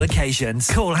Occasions.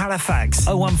 Call Halifax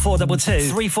 01422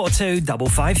 342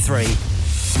 553.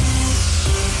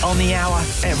 On the hour,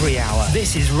 every hour.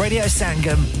 This is Radio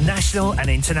Sangam, national and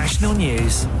international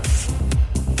news.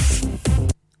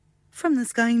 From the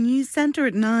Sky News Centre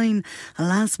at 9, a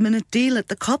last-minute deal at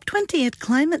the COP28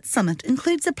 Climate Summit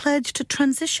includes a pledge to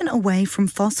transition away from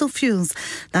fossil fuels.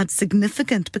 That's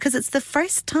significant because it's the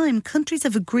first time countries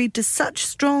have agreed to such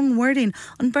strong wording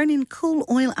on burning coal,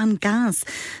 oil and gas.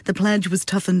 The pledge was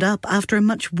toughened up after a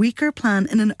much weaker plan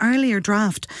in an earlier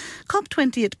draft.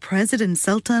 COP28 President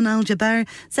Sultan Al Jaber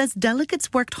says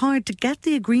delegates worked hard to get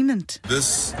the agreement.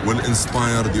 This will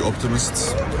inspire the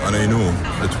optimists, and I know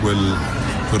it will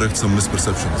correct some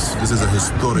misperceptions. This is a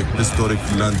historic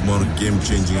landmark,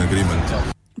 game-changing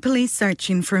agreement. Police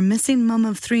searching for a missing mum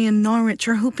of 3 in Norwich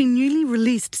are hoping newly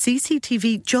released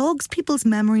CCTV jogs people's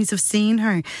memories of seeing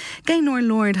her. Gaynor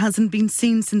Lord hasn't been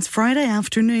seen since Friday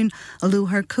afternoon, although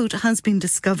her coat has been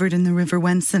discovered in the River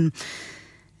Wensum.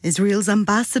 Israel's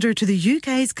ambassador to the UK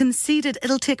has conceded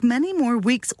it'll take many more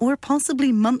weeks or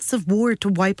possibly months of war to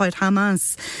wipe out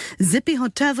Hamas. Zippy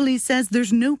Hotevely says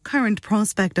there's no current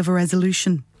prospect of a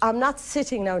resolution. I'm not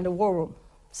sitting now in the war room,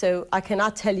 so I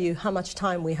cannot tell you how much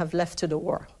time we have left to the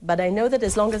war. But I know that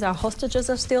as long as our hostages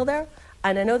are still there,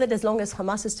 and I know that as long as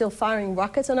Hamas is still firing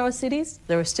rockets on our cities,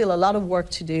 there is still a lot of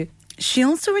work to do. She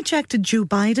also rejected Joe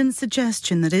Biden's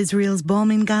suggestion that Israel's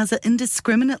bombing Gaza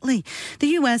indiscriminately.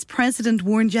 The US president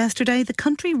warned yesterday the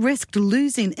country risked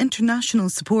losing international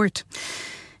support.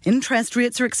 Interest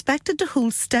rates are expected to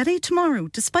hold steady tomorrow,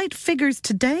 despite figures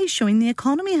today showing the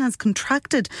economy has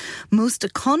contracted. Most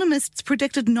economists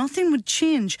predicted nothing would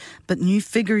change, but new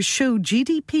figures show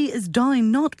GDP is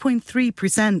down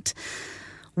 0.3%.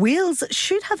 Wales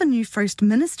should have a new First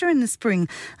Minister in the spring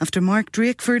after Mark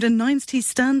Drakeford announced he's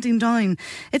standing down.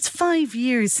 It's 5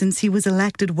 years since he was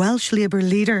elected Welsh Labour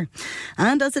leader.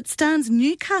 And as it stands,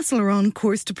 Newcastle are on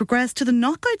course to progress to the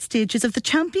knockout stages of the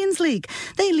Champions League.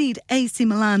 They lead AC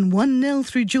Milan 1-0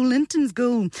 through Joe Linton's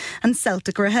goal. And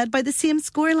Celtic are ahead by the same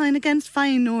scoreline against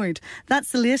Feyenoord.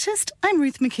 That's the latest. I'm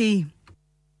Ruth McKee.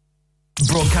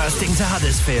 Broadcasting to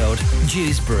Huddersfield,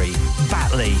 Dewsbury,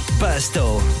 Batley,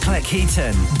 Birstall,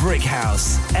 Cleckheaton,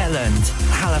 Brickhouse, Elland,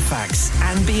 Halifax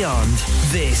and beyond.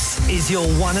 This is your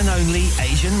one and only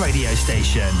Asian radio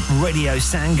station. Radio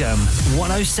Sangam,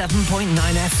 107.9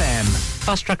 FM.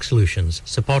 Fast Track Solutions,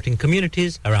 supporting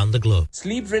communities around the globe.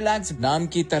 Sleep Relax नाम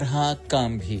की तरह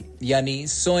काम भी, यानी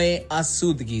सोए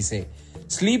आसूदगी से.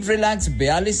 Sleep relax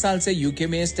 42 साल से यूके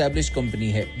में एस्टैब्लिश कंपनी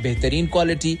है बेहतरीन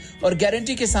क्वालिटी और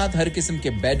गारंटी के साथ हर किस्म के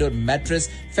बेड और मैट्रेस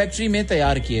फैक्ट्री में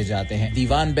तैयार किए जाते हैं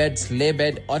divan bed sleigh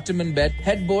bed ottoman bed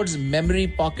headboards memory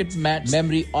pocket mat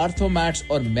memory ortho mats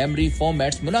और मेमोरी फोम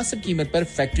मैट्स मुनासिब कीमत पर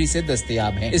फैक्ट्री से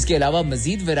दस्तयाब हैं इसके अलावा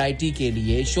मजीद वैरायटी के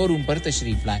लिए शोरूम पर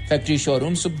तशरीफ लाएं फैक्ट्री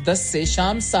शोरूम सुबह 10 से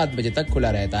शाम 7 बजे तक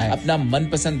खुला रहता है अपना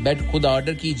मनपसंद बेड खुद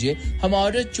ऑर्डर कीजिए हम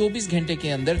ऑर्डर 24 घंटे के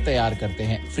अंदर तैयार करते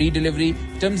हैं free delivery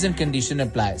terms and condition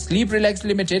apply. Sleep Relax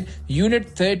Limited,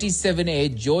 Unit 37A,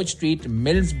 George Street,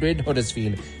 Millsbridge,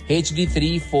 Huddersfield,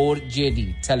 HD34JD.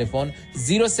 Telephone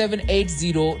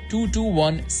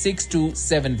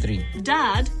 07802216273.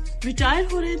 Dad, retire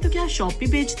हो रहे हैं तो क्या शॉप भी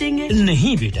बेच देंगे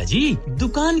नहीं बेटा जी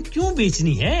दुकान क्यों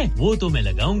बेचनी है वो तो मैं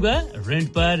लगाऊंगा रेंट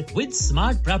पर with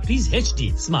smart properties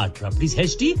HD smart properties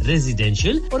HD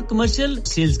residential और कमर्शियल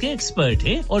सेल्स के एक्सपर्ट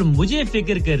हैं और मुझे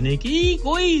फिक्र करने की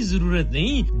कोई जरूरत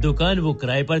नहीं दुकान वो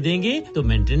किराए पर देंगे तो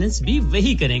मेंटेनेंस भी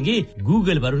वही करेंगे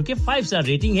गूगल पर उनके 5 स्टार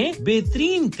रेटिंग है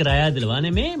बेहतरीन किराया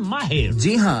दिलवाने में माहिर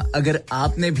जी हां अगर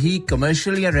आपने भी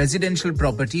कमर्शियल या रेजिडेंशियल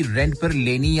प्रॉपर्टी रेंट पर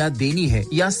लेनी या देनी है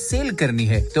या सेल करनी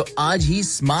है तो आज ही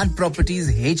स्मार्ट प्रॉपर्टीज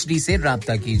एचडी से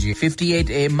राब्ता कीजिए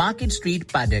 58A market street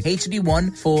Paddock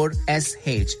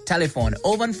HD14SH telephone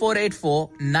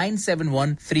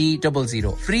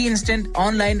 01484971300 free instant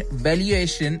online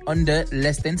valuation under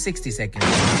less than 60 seconds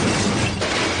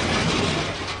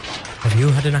Have you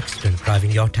had an accident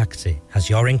driving your taxi? Has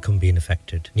your income been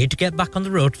affected? Need to get back on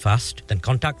the road fast? Then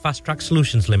contact Fast Track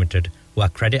Solutions Limited, who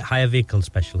are credit hire vehicle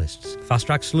specialists. Fast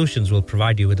Track Solutions will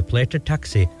provide you with a plated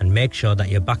taxi and make sure that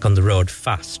you're back on the road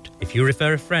fast. If you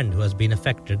refer a friend who has been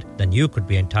affected, then you could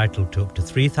be entitled to up to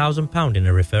 £3,000 in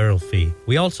a referral fee.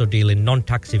 We also deal in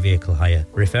non-taxi vehicle hire.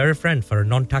 Refer a friend for a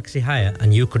non-taxi hire and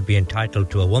you could be entitled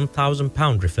to a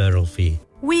 £1,000 referral fee.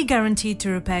 We guarantee to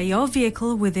repair your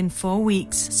vehicle within 4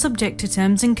 weeks, subject to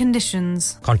terms and conditions.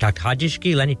 Contact Haji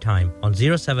Shkil anytime on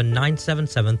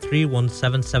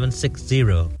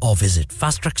 07977317760 or visit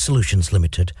Fast Track Solutions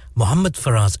Limited, Mohammed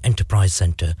Faraz Enterprise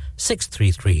Centre,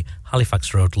 633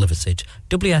 Halifax Road, Liversedge,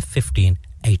 WF15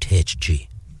 8HG.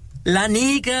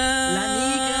 Lanika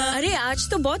अरे आज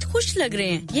तो बहुत खुश लग रहे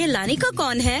हैं ये Lanika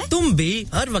कौन है तुम भी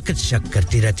हर वक्त शक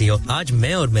करती रहती हो आज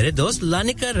मैं और मेरे दोस्त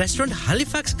लानिका रेस्टोरेंट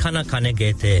हैलिफैक्स खाना खाने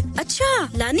गए थे अच्छा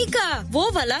लानिका वो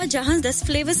वाला जहां 10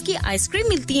 फ्लेवर्स की आइसक्रीम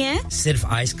मिलती हैं सिर्फ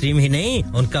आइसक्रीम ही नहीं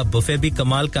उनका बुफे भी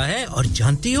कमाल का है और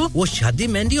जानती हो वो शादी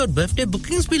मेहंदी और बर्थडे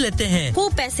बुकिंग्स भी लेते हैं वो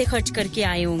पैसे खर्च करके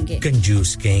आए होंगे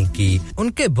कंजूस कहीं की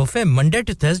उनके buffet Monday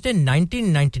to Thursday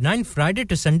 1999 Friday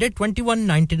to Sunday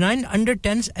 2199 under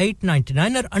 10s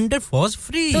 899 और अंडर 4s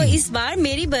फ्री तो इस बार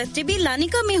मेरी बर्थडे भी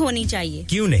लानिका में होनी चाहिए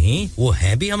क्यों नहीं वो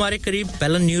है भी हमारे करीब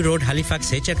पेलन new road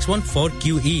Halifax HX1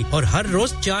 4QE और हर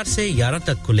रोज 4 से 11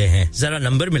 तक खुले हैं जरा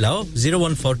नंबर मिलाओ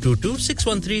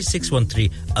 01422613613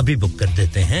 अभी बुक कर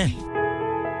देते हैं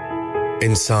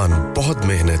इंसान बहुत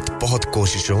मेहनत बहुत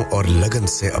कोशिशों और लगन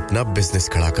से अपना बिजनेस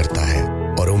खड़ा करता है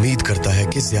और उम्मीद करता है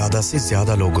कि ज्यादा से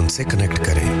ज्यादा लोग उनसे कनेक्ट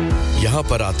करें यहाँ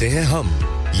पर आते हैं हम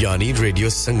यानी रेडियो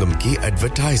संगम की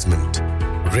एडवर्टाइजमेंट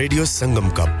रेडियो संगम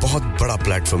का बहुत बड़ा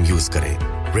प्लेटफॉर्म यूज करें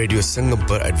रेडियो संगम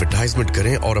पर एडवर्टाइजमेंट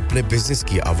करें और अपने बिजनेस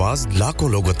की आवाज लाखों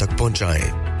लोगों तक पहुंचाएं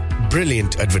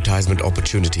Brilliant advertisement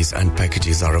opportunities and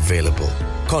packages are available.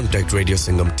 Contact Radio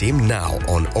Singham team now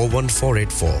on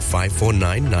 01484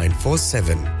 549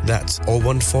 947. That's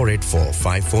 01484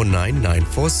 549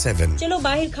 947. चलो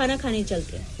बाहर खाना खाने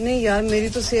चलते हैं नहीं यार मेरी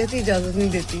तो सेहत ही इजाजत नहीं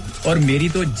देती और मेरी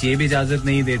तो जेब इजाजत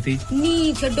नहीं देती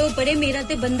नहीं छोड़ो परे मेरा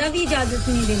ते बंदा भी इजाजत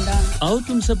नहीं देता आओ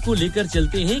तुम सबको लेकर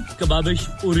चलते हैं कबाबिश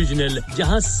ओरिजिनल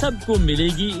जहां सबको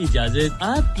मिलेगी इजाजत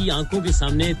आपकी आंखों के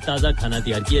सामने ताजा खाना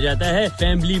तैयार किया जाता है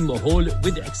फैमिली माहौल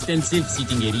with extensive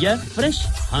seating area fresh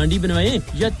handi बनवाएं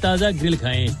या ताजा ग्रिल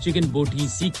खाएं chicken boti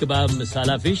seekh kebab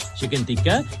masala fish chicken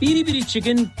tikka piri piri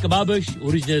chicken Kababish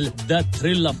original the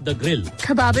thrill of the grill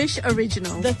Kababish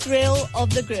Original the thrill of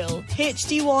the grill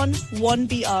HD1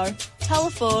 1BR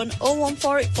telephone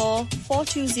 01484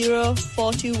 420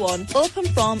 421 open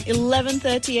from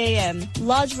 11:30 a.m.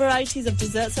 large varieties of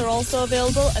desserts are also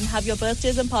available and have your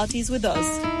birthdays and parties with us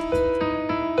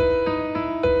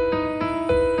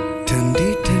ठंडी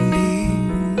ठंडी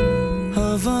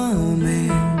हवाओं में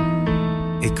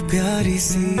एक प्यारी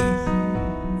सी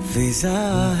फिजा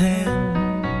है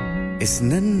इस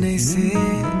नन्हे से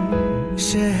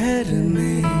शहर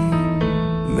में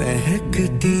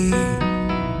महकती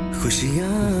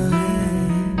खुशियां हैं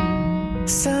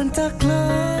Santa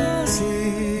Claus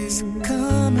is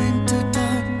coming to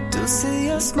town to see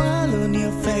a smile on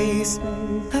your face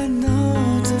I know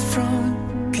the front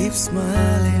keeps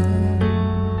smiling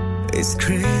It's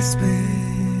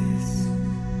Christmas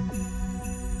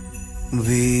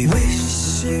We wish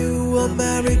you a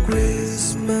Merry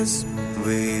Christmas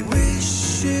We wish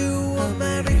you a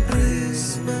Merry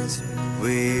Christmas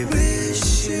We wish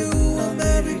you a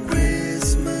Merry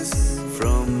Christmas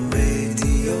From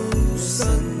Radio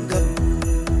Sangam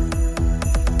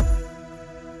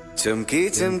चमकी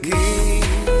चमकी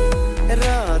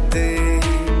रातें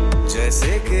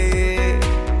जैसे कि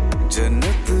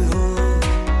जन्नत हो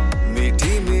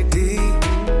मीठी मीठी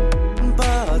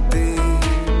बातें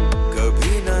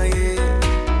कभी ना ये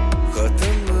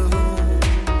खत्म हो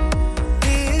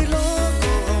दिलों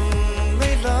को हम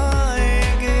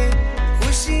मिलाएंगे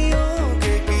खुशियों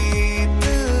के गीत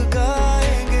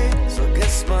गाएंगे So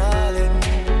get smiling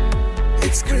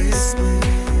It's Christmas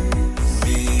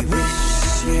We wish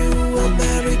you a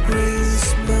Merry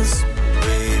Christmas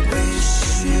We wish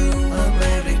you a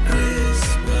Merry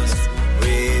Christmas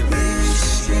We wish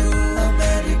you a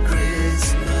Merry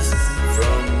Christmas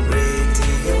from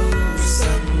Radio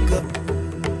Sangam.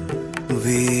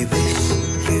 We wish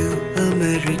you a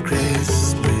Merry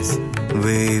Christmas.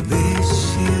 We wish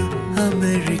you a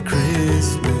Merry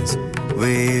Christmas.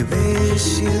 We wish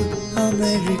you a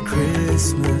Merry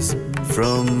Christmas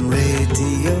from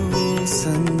Radio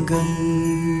Sangam.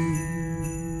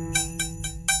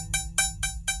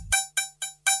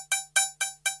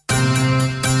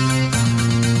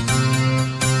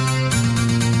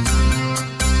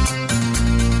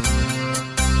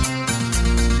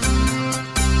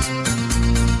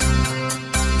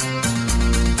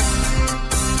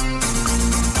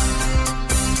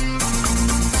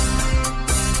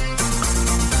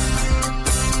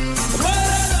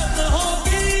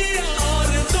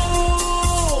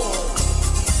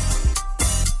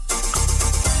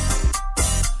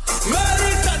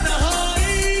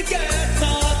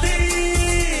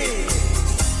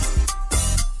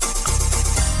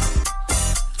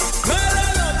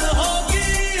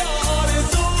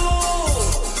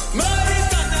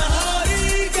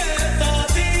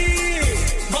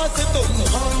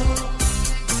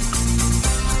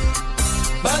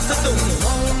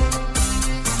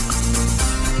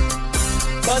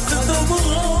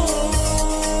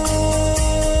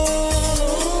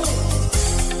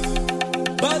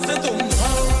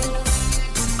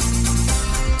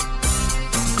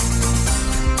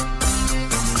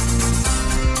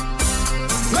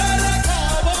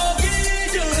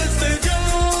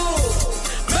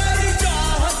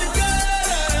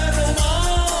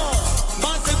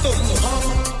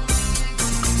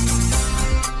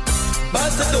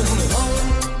 बस तुम हो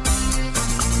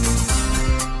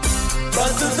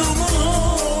बस तुम हो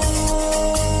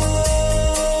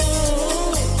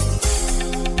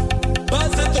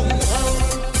बस तुम हो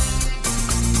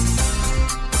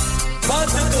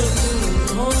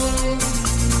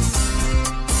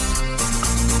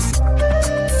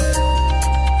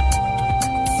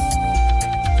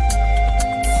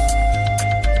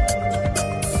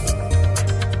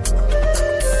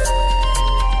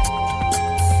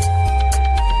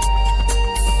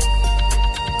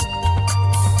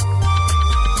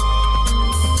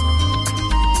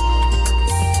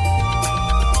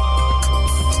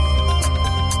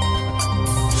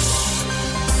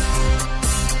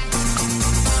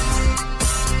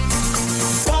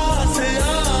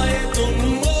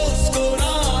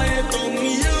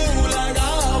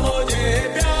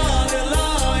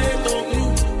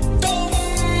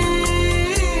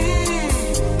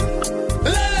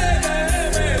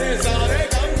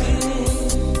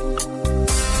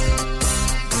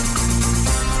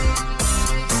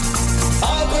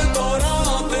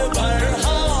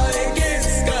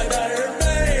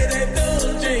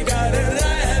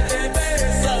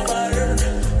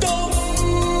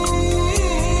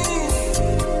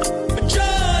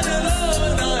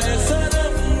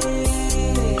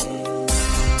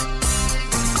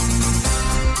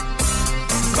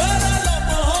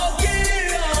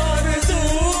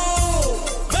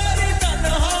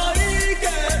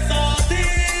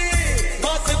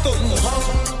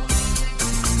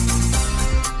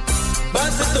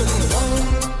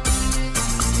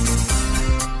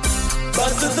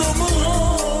बस तुम हो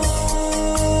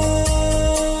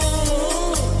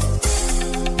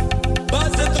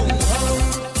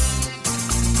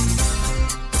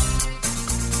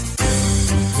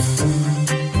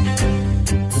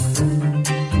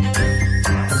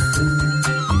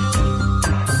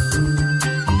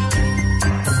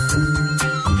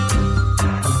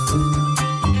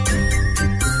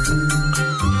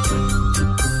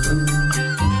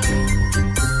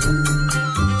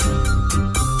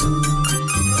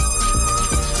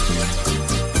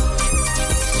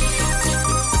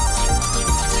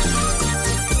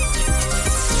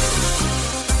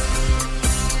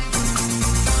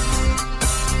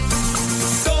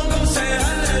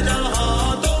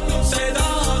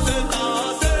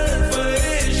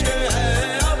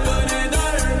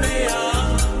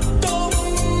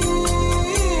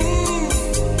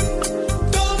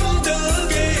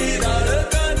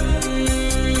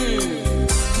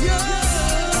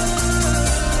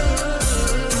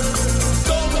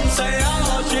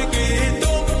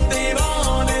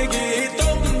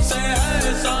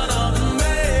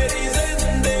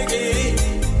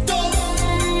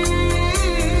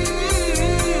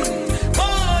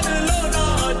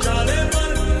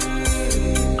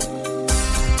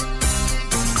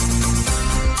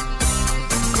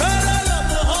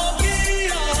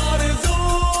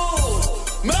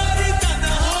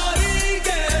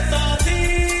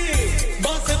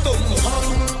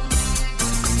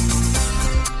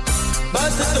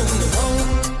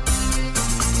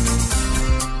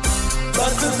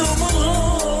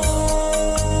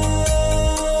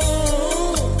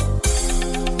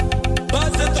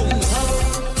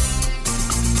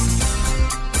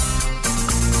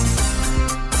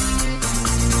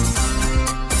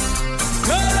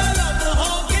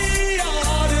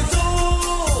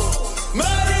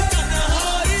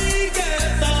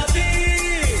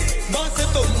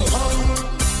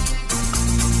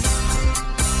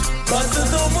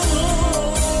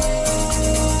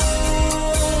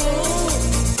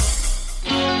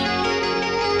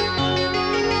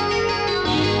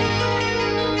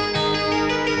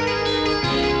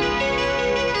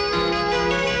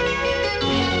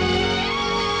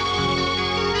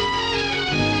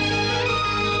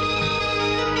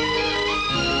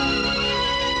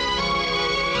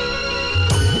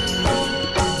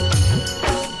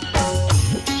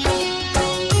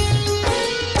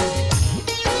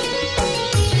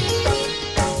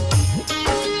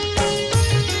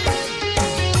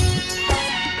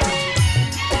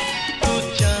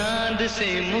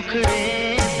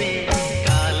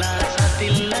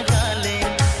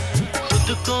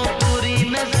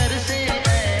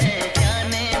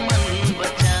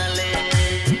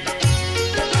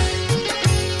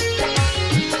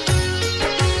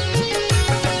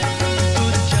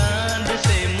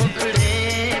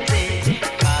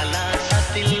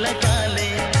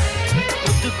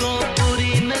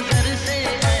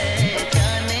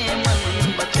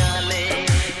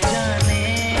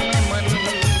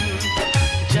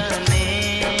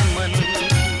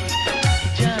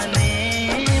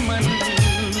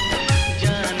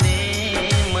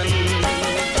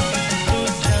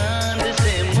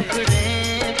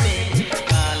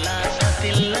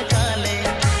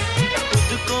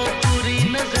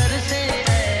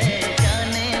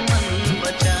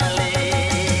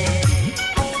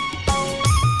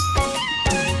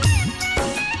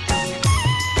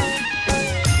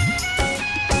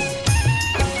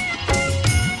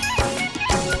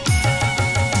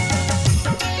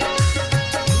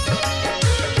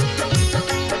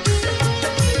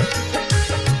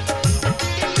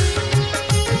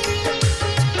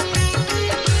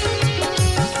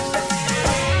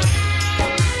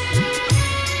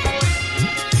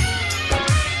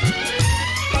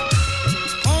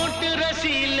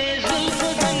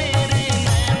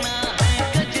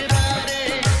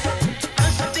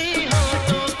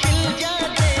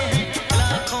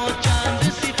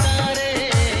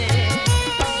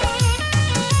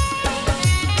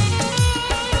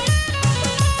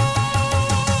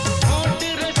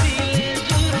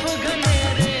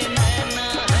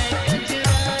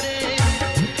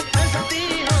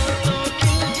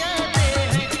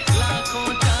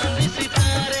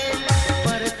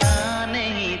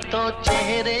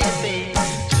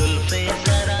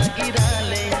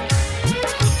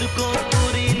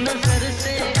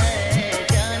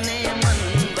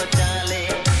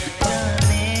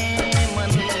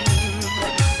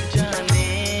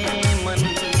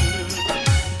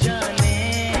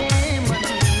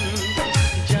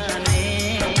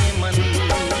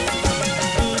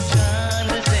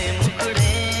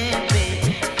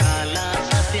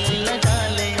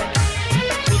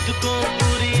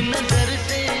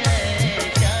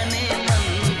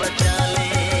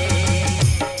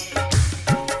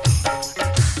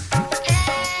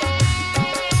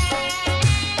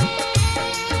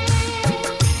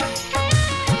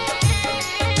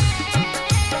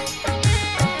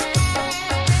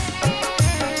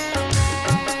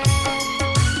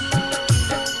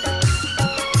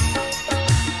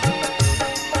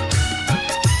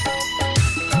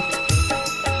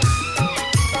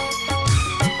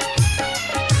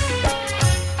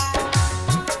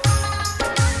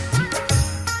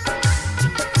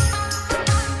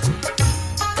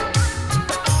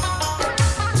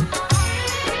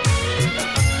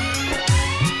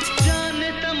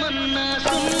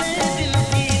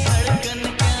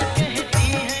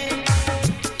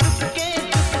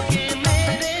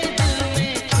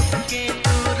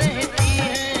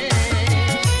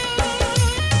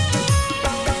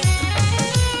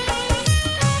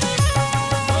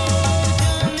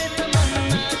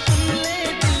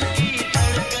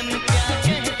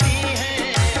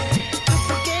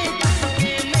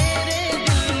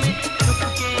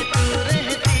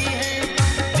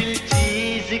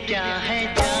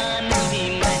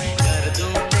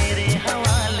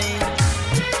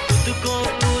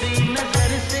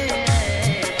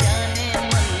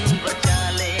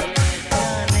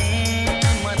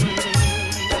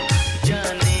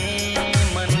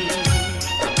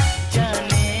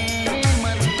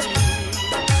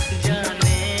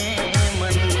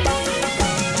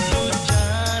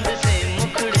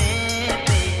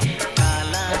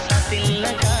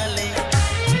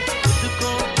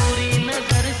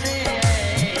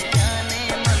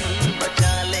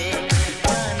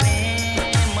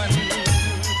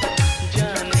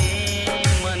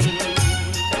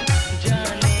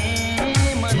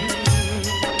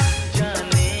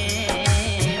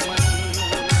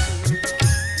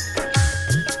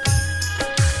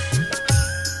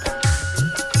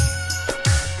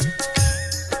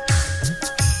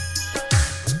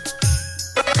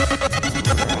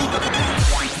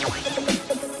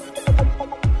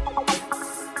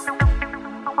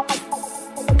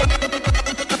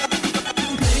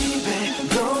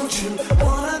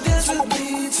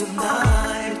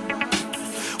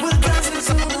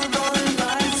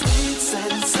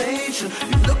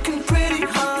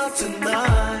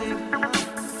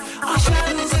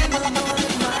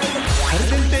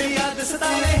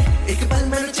पल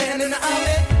मेरे चैन न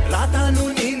आवे रातां नू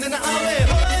नींद न आवे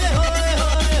होए होए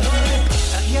होए होए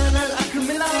अखियां नाल अख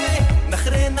मिलावे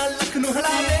नखरे नाल लख नू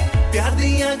हलावे प्यार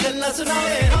दियां गल्लां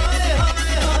सुनावे होए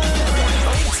होए होए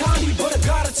tiny but I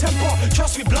got a temper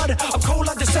trust me blood I'm cold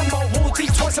like December won't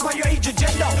think twice about your age and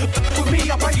gender with me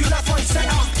I bring you left right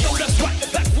center yo that's right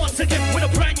back once again with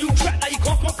a brand new track that you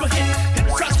can't comprehend hit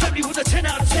the trash family with a 10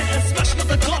 out of 10 and smashing up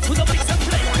the glass with a mix and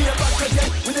play we are back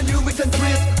again with a new mix and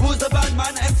twist who's the bad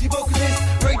man MC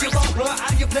vocalist radio rock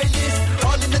and your playlist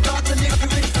all in the dark the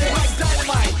liquid in space like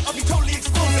dynamite I'll be totally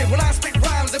explosive when I spit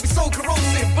rhymes they'll be so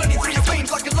corrosive burning through your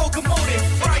veins like a locomotive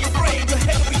fry your brain your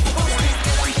head will be toasted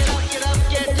get up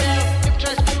get down if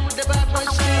try to do the bad boy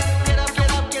sound get up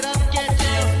get up get up get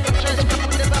down if try to do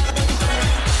the bad boy sound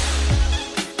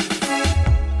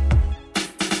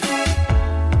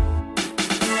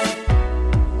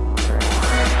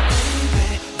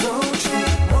don't you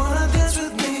wanna dance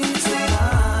with me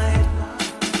tonight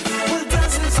we'll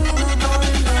dance into the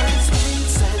morning light sweet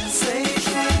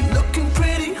sensation looking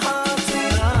pretty hot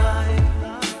tonight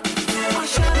our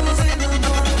shadows in the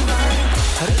morning light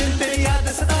हर दिन तेरी याद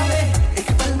सतावे एक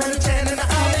पल मेरे चैन न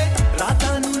आवे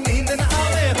रातां नू नींद न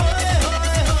आवे होए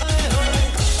होए होए होए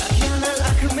अखियां नाल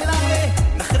अख मिलावे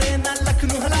नखरे नाल लख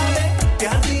नू हलावे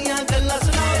प्यार दियां गल्लां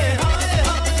सुनावे होए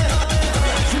होए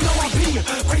होए you know I be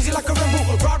crazy like a rebel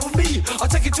ride with me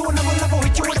I'll take you to another level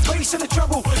hit you with the bass and the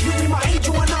treble you be my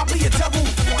angel and I'll be a devil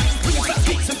bring it back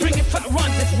beats and bring it fat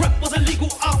runs if rap was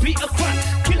illegal I'll be a crime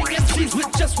killing MCs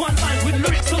with just one line with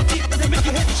lyrics so deep that they make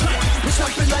your head shine we're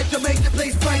something like to make the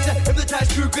place brighter if the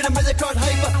task crew gonna make the crowd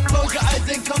hyper close your eyes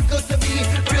and come close to me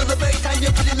feel the bass and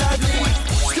you're feeling lively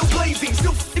still blazing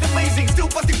still f***ing amazing still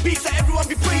busting beats that everyone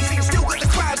be praising still got the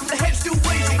crowd with the head still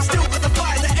raising still got the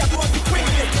fire that everyone be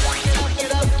craving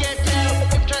get up get down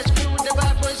if try to do the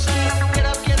bad boy sound get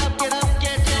up get up get up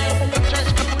get down if try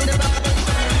to do the bad boy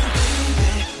sound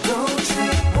don't you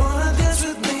wanna dance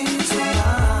with me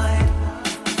tonight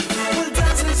we'll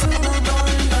dance into the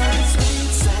morning light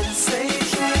sweet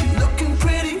sensation looking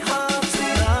pretty hot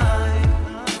tonight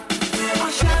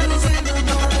our shadows in the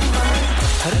morning light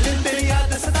हर दिन तेरी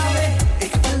याद सतावे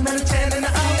एक पल मेरे चैन न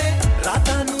आवे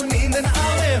रातां नू नींद न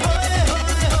आवे होए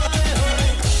होए होए होए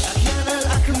अखियां नाल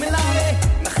अख मिलावे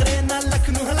नखरे नाल लख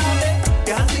नू हलावे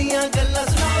प्यार दियां गल्लां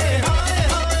सुनावे होए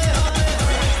होए होए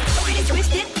Don't get it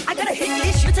twisted I got a hit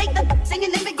list you take the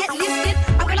singing and get listed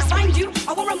I'm gonna find you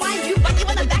I won't remind you but you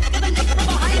in the back of the neck from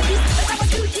behind you that's how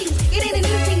I do things it ain't a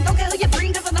new thing don't care who you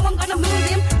bring cause I know I'm gonna move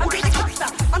him I'm David Costa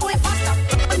I'm going faster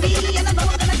I'm me and I know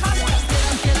I'm gonna cost us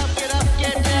get up get up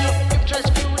get down if try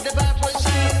to do the bad boy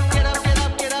sound get up get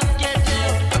up get up get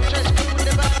down if try to do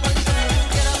the bad boy sound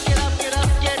get up get up get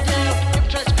up get down if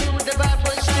try to do the bad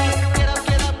boy sound get up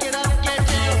get up get up get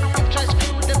down if try to do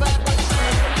the bad boy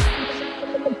sound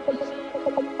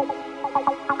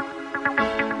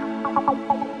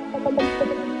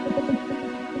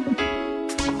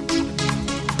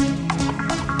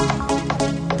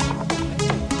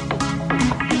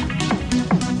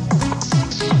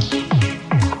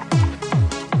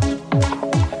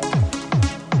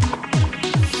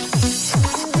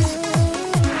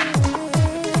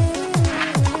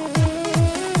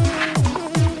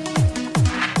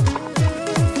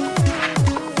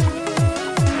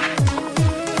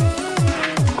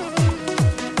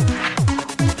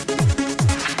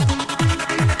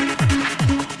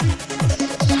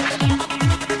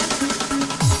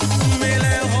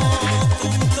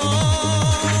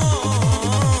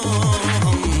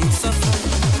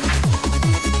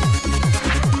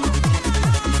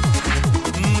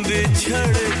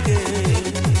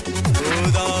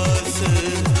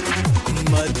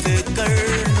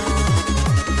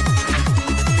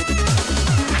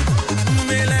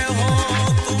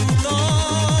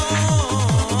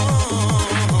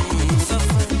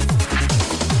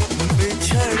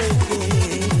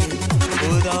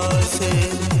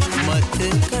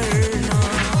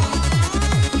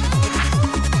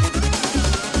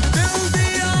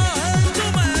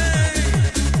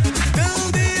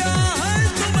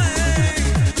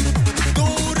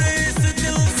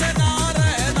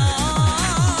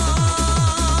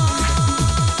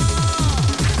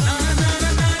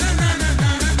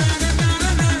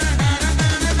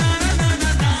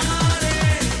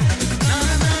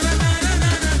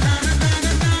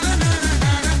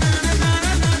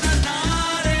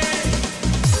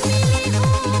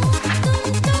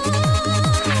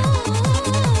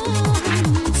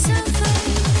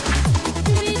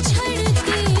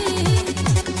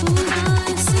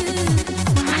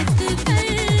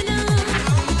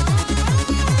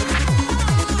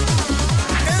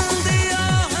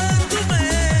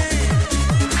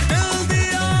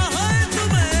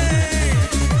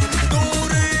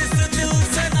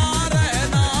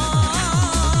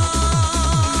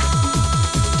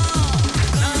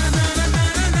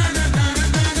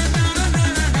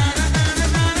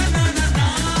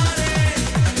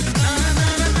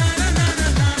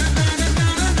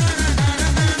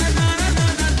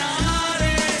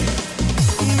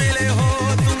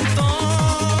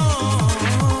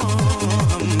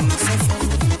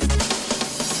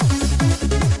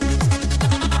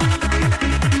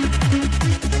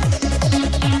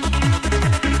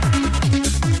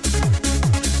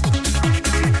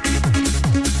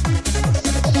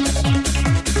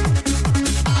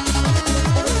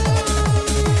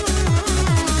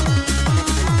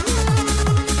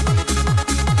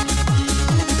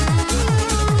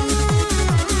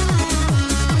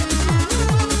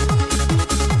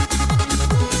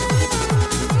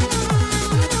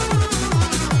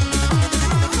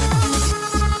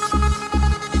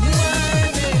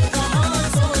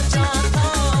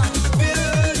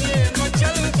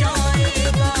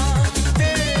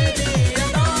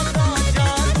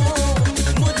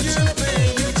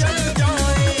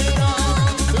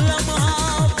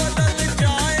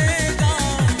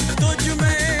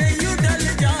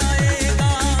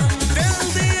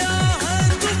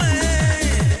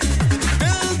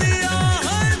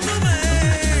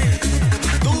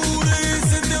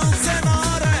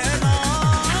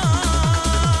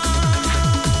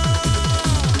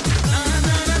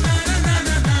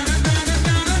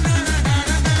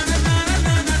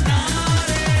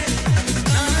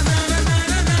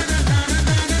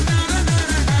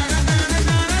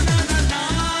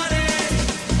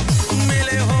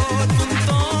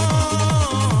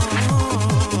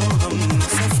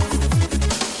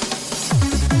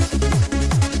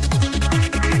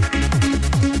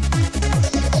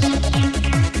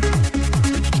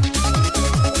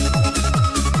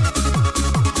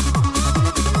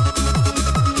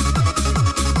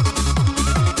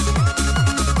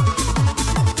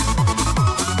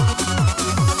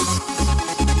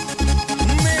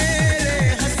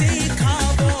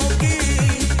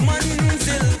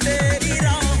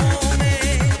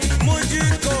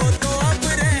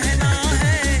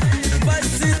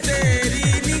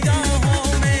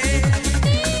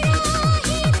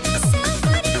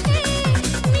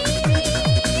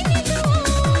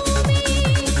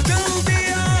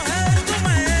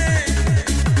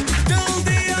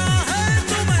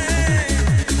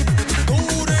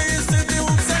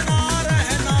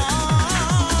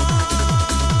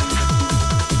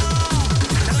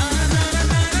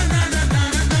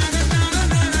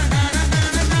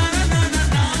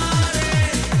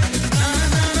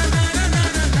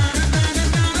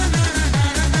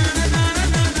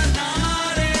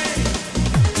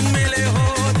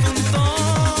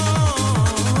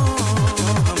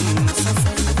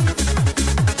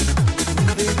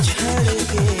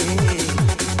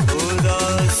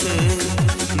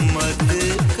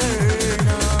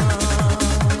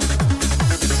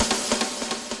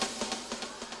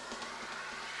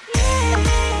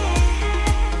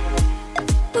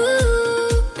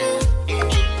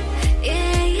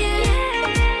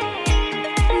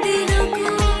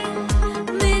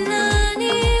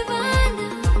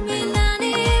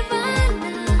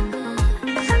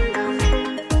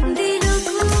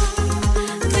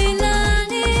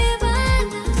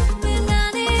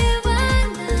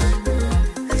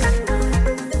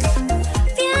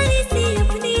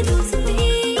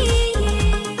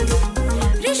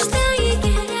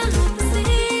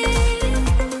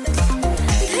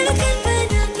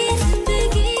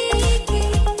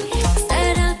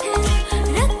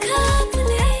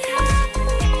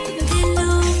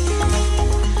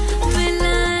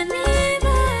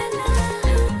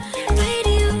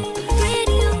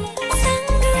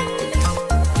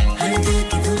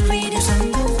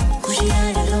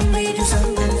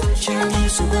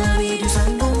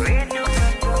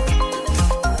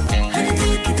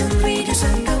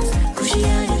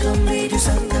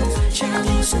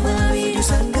सुना radio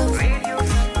संगम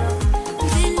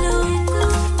दिलों को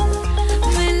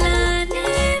मिलाने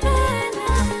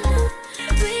वाला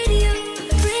radio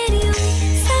radio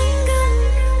संगम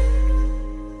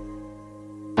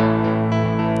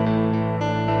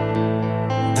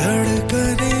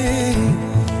धड़कने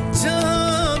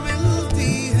जहाँ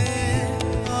मिलती है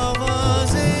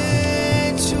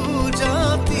आवाजें छू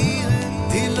जाती हैं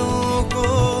दिलों को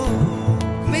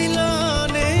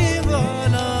मिलाने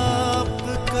वाला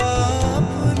आपका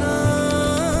अपना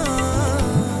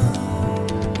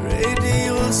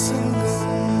रेडियो संगम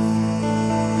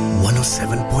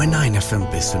 107.9 FM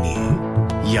पे सुनिए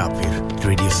या फिर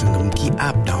रेडियो संगम की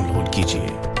ऐप डाउनलोड कीजिए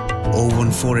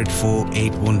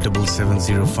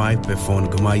 01484817705 पे फोन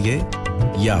घुमाइए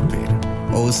या फिर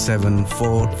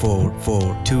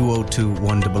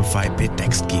 07444202155 पे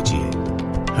टेक्स्ट कीजिए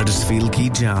हडर्सफील्ड की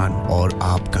जान और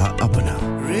आपका अपना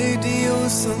रेडियो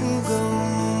संगम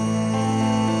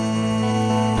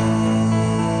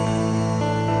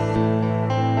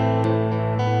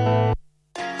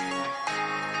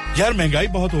यार महंगाई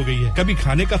बहुत हो गई है कभी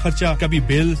खाने का खर्चा कभी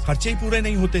बिल खर्चे ही पूरे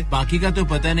नहीं होते बाकी का तो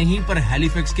पता नहीं पर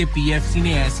हैलिफैक्स के पीएफसी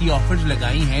ने ऐसी ऑफर्स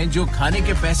लगाई हैं जो खाने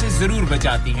के पैसे जरूर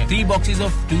बचाती हैं 3 boxes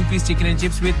of 2-piece chicken and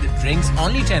chips with drinks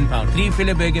only £10 3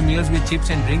 fillet burger meals with chips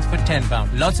and drinks for £10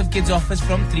 lots of kids offers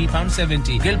from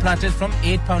 £3.70 grill platters from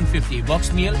 £8.50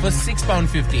 box meal for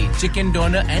 £6.50 chicken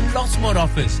doner and lots more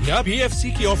offers यार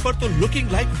PFC की offer तो looking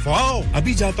like wow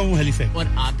अभी जाता हूँ Halifax और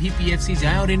आप भी PFC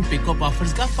जाएं और इन पिकअप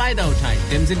ऑफर्स का फायदा उठाएं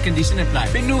terms and condition apply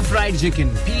Pinu Fried Chicken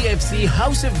PFC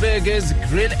House of Burgers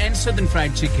Grill and Southern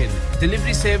Fried Chicken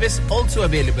delivery service also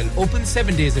available open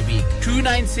 7 days a week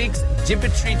 296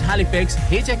 Gibbet Street Halifax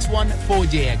HX1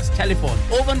 4JX telephone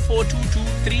 01422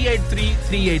 383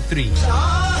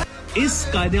 383 इस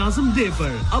कायदे-आज़म day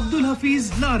पर अब्दुल हफीज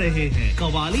ला रहे हैं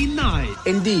qawwali night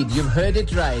Indeed, you've heard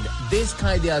it right. This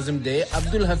Qaid-e-Azam Day,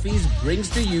 Abdul Hafiz brings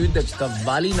to you the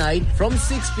Qawwali Night from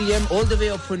 6 p.m. all the way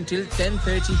up until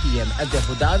 10:30 p.m. at the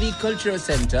Hudawi Cultural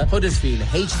Centre, Huddersfield,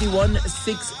 HD1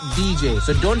 6DJ.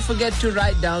 So don't forget to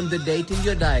write down the date in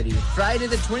your diary.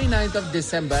 Friday the 29th of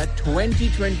December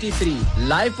 2023.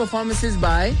 Live performances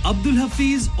by Abdul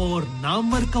Hafeez और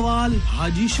नामवर कवाल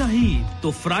हाजी शाहीद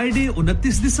तो Friday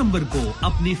 29 दिसंबर को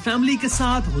अपनी family के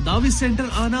साथ हुदावी centre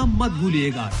आना मत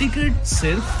भूलिएगा टिकट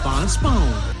सिर्फ £5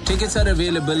 Tickets are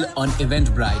available on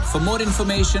Eventbrite. For more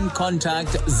information,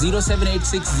 contact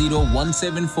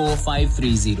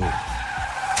 07860174530.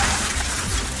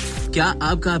 क्या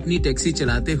आपका अपनी टैक्सी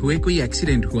चलाते हुए कोई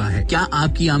एक्सीडेंट हुआ है क्या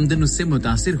आपकी आमदन उससे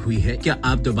मुतासिर हुई है क्या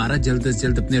आप दोबारा जल्द से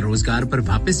जल्द अपने रोजगार पर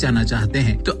वापस जाना चाहते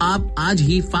हैं तो आप आज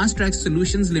ही फास्ट ट्रैक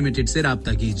सॉल्यूशंस लिमिटेड से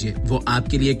राब्ता कीजिए वो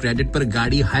आपके लिए क्रेडिट पर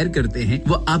गाड़ी हायर करते हैं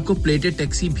वो आपको प्लेटेड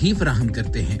टैक्सी भी फराहम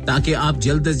करते हैं ताकि आप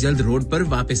जल्द से जल्द रोड पर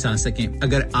वापस आ सकें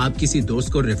अगर आप किसी दोस्त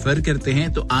को रेफर करते हैं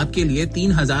तो आपके लिए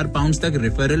 £3000 तक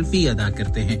रेफरल फी अदा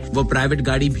करते हैं वो प्राइवेट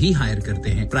गाड़ी भी हायर करते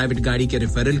हैं प्राइवेट गाड़ी के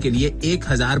रेफरल के लिए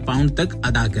 £1000 तक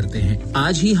अदा करते हैं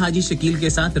आज ही हाजी शकील के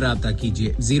साथ राब्ता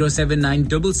कीजिए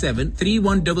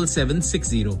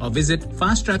 07977317760 और visit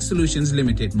fast track solutions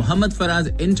limited Mohammad Faraz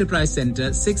enterprise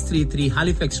centre 633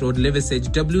 Halifax road Liversedge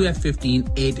WF15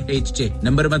 8HJ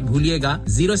number मत भूलिएगा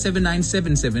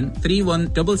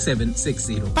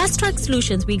 07977317760 Fast Track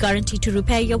Solutions, we guarantee to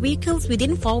repair your vehicles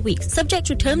within 4 weeks, subject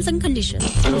to terms and conditions.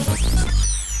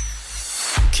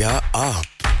 क्या आप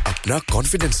अपना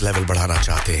कॉन्फिडेंस लेवल बढ़ाना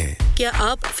चाहते हैं क्या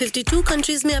आप 52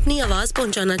 कंट्रीज में अपनी आवाज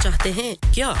पहुंचाना चाहते हैं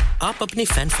क्या आप अपनी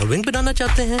फैन फॉलोइंग बनाना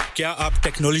चाहते हैं क्या आप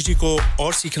टेक्नोलॉजी को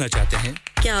और सीखना चाहते हैं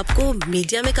क्या आपको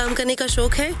मीडिया में काम करने का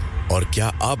शौक है और क्या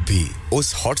आप भी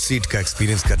उस हॉट सीट का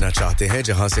एक्सपीरियंस करना चाहते हैं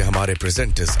जहां से हमारे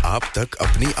प्रेजेंटर्स आप तक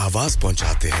अपनी आवाज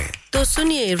पहुंचाते हैं तो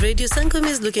सुनिए radio Sangam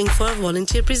is looking for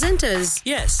volunteer presenters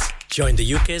Yes Join the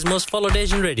UK's most followed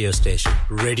Asian radio station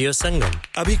Radio Sangam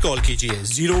अभी कॉल कीजिए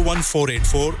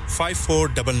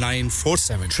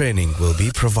 01484549947 Training will be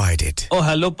provided ओ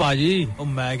हेलो पाजी ओ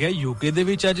मैं क्या यूके दे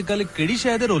विच आजकल केड़ी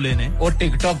शहर दे रोले ने और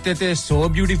टिकटॉक ते सो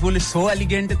ब्यूटीफुल सो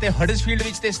एलिगेंट ते हडर्सफील्ड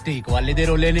विच ते स्टेक वाले दे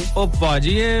रोले ने ओ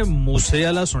पाजी ये मूसे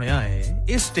वाला सुनया है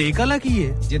ये स्टेक वाला की है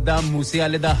जिद्दां मूसे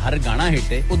वाले दा हर गाना हिट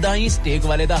है उदां ही स्टेक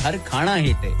वाले दा हर खाना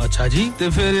हिट है अच्छा जी ते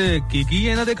फिर की है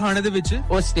इना दे खाने दे विच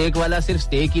ओ स्टेक वाला सिर्फ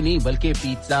स्टेक ही नहीं बल्कि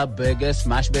pizza burger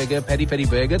smash burger peri peri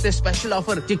burger ते स्पेशल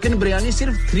ऑफर चिकन बिरयानी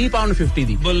सिर्फ £3.50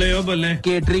 दी बल्ले ओ बल्ले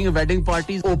catering wedding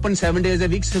parties open 7 days a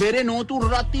week सवेरे 9 to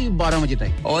राती 12 बजे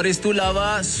तक और इस तो अलावा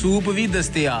सूप भी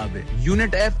दस्तयाब है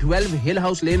unit F12 Hill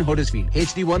House Lane Huddersfield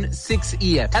HD1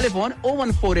 6EF telephone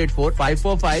 01484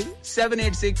 545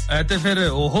 786 ते फिर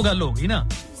ओहो गल होगी ना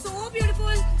So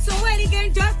beautiful, so elegant,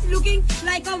 just looking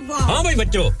like a wow. हाँ भाई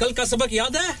बच्चों, कल का सबक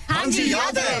याद है? हाँ हां जी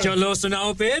याद है चलो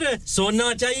सुनाओ फिर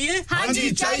सोना चाहिए हां जी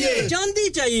चाहिए चांदी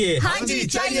चाहिए हां जी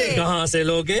चाहिए कहां से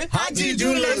लोगे हाजी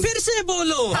जूलर्स फिर से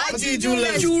बोलो हाजी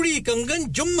जूलर्स चूड़ी कंगन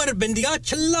झुमर बिंदिया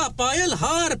छल्ला पायल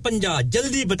हार पंजा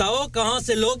जल्दी बताओ कहां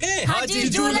से लोगे हाजी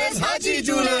जूलर्स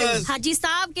हाजी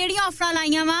साहब केड़ी ऑफर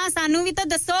लाईया वा सानू भी तो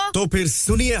दसो तो फिर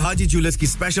सुनिए हाजी जूलर्स की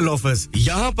स्पेशल ऑफर्स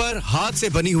यहां पर हाथ से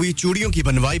बनी हुई चूड़ियों की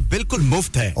बनवाई बिल्कुल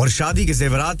मुफ्त है और शादी के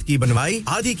जेवरात की बनवाई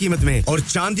आधी कीमत में और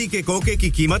चांदी के कोके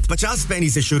की कीमत 50 पैसे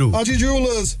से शुरू Haji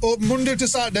Jewellers open Monday to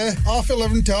Saturday half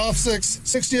 11 to half 6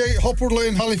 68 Hopwood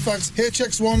Lane Halifax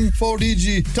HX1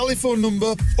 4DG telephone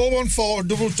number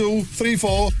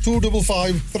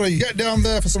 01422342553 get down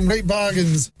there for some great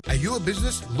bargains. Are you a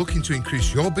business looking to increase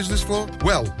your business flow?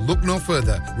 Well, look no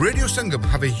further. Radio Sangam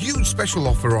have a huge special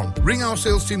offer on. Ring our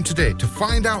sales team today to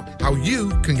find out how you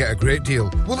can get a great deal.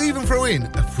 We'll even throw in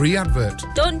a free advert.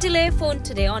 Don't delay phone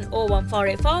today on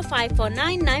 01484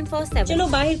 549 947 चलो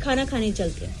बाहर खाना खाने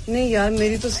चलते हैं नहीं यार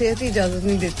मेरी तो सेहत ही इजाजत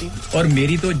नहीं देती और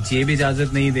मेरी तो जेब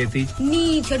इजाजत नहीं देती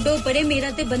नी छोड़ो परे मेरा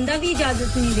ते बंदा भी इजाजत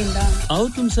नहीं देता आओ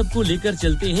तुम सबको लेकर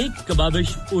चलते हैं कबाबिश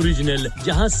ओरिजिनल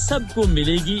जहां सबको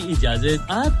मिलेगी इजाजत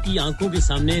आपकी आंखों के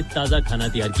सामने ताजा खाना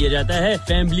तैयार किया जाता है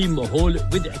फैमिली माहौल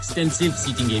with extensive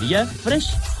seating area fresh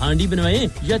handi बनवाएं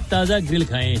या ताजा ग्रिल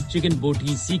खाएं chicken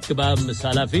boti seekh kebab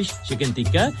masala fish chicken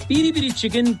tikka piri piri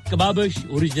chicken Kababish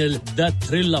original the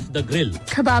thrill of the grill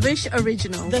Kababish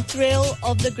Original The Thrill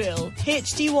of the Grill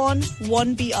HD1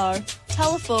 1BR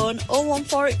Telephone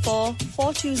 01484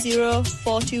 420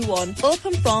 421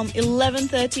 Open from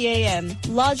 11:30 a.m.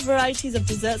 Large varieties of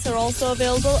desserts are also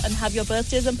available and have your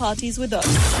birthdays and parties with us.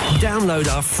 Download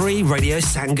our free Radio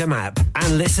Sangam app and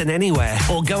listen anywhere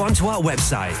or go onto our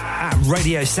website at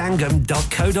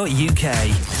radiosangam.co.uk.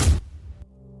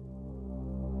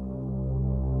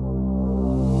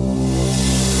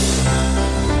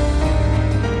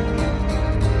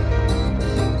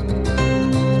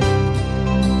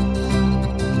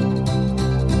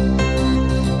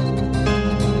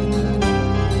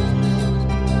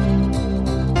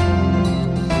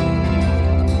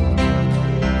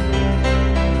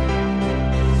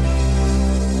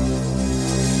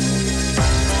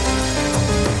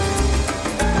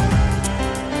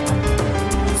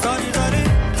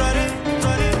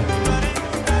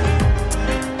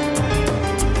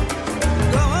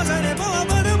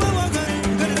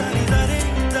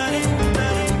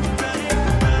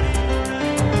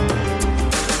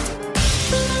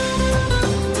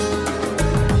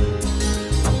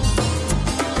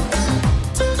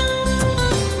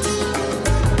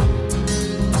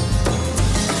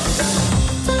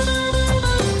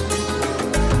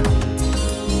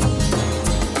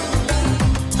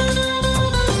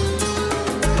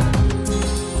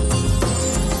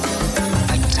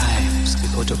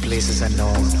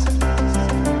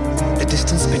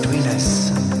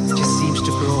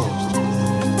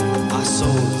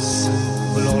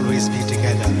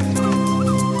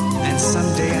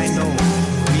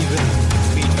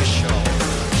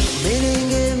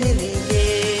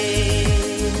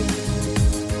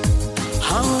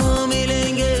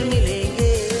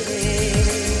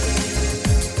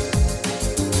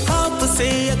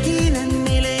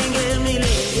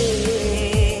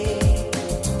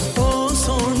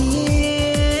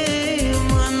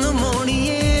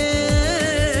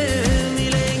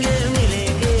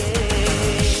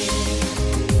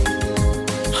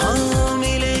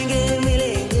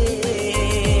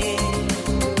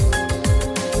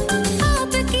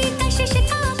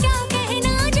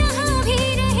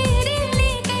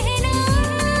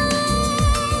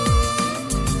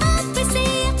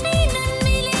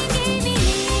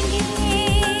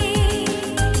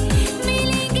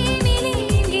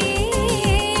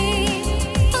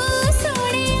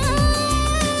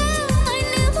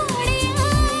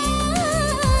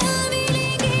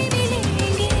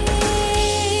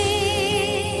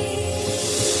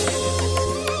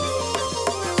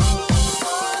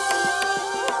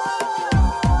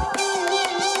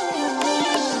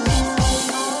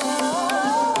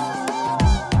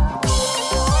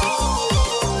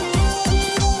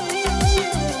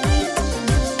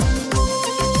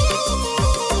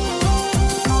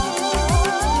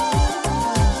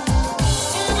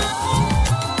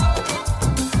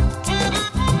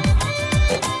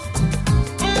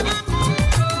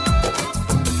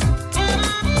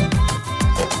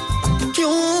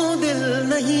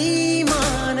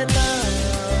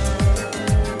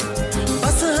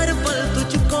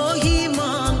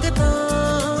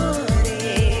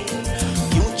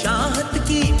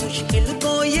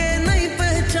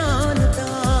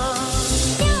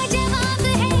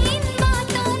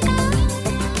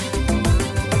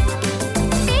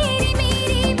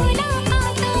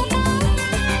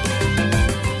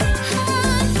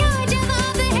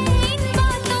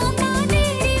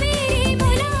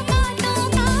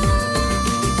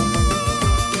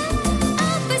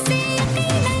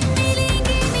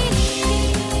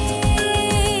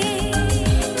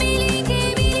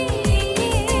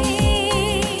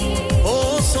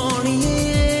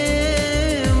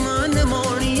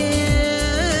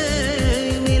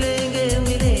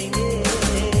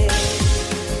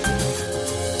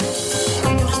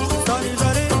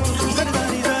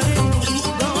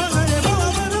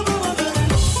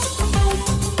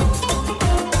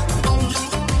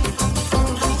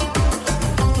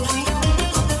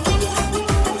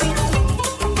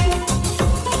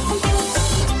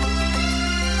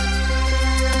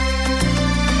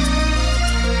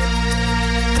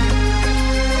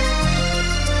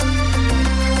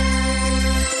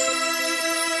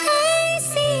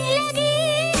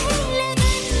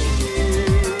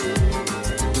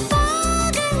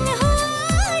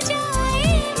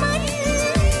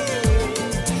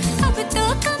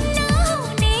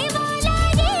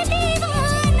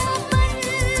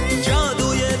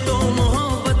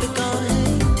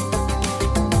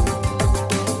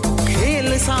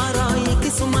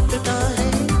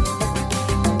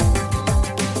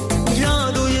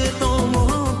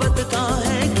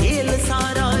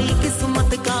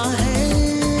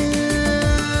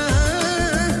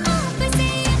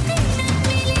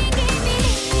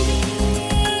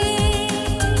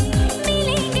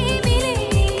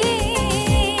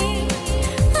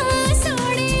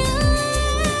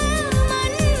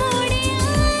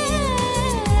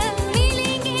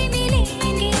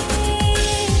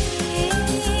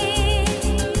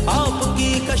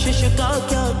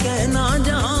 क्या कहना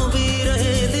जहां भी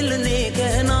रहे दिल ने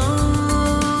कहना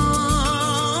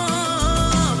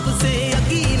आपसे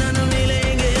यकीनन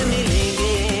मिलेंगे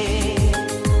मिलेंगे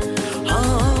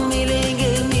हाँ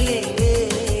मिलेंगे मिलेंगे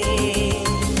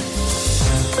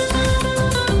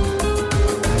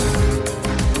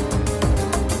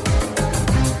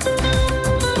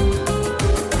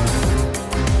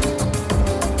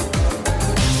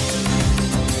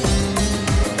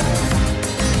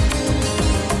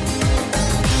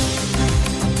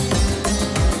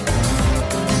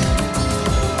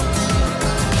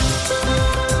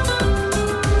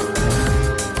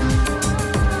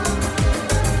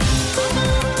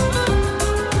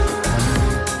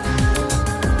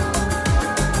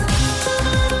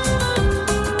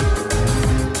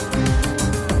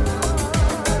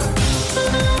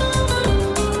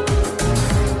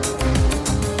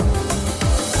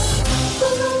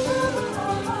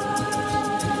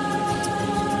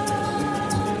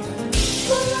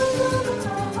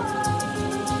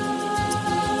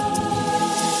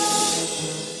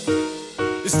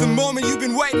It's the moment you've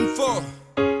been waiting for.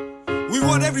 We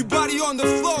want everybody on the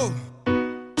floor.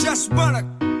 Just wanna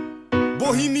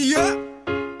Bohemia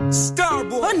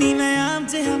Starboy. ओ नी मैं आम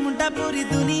जिहा मुंडा पूरी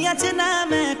दुनिया च ना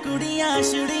मैं कुड़ियां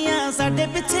छुड़ियां साडे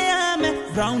पिछे आ मैं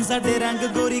ब्राउन साडे रंग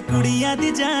गोरी कुड़ियां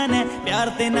दी जान है प्यार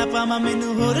ते ना पावां मैनू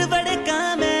होर बड़े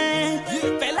काम है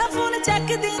पहला फोन चैक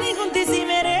दी नहीं हुंदी सी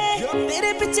मेरे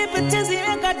तेरे पिछे पिछे सी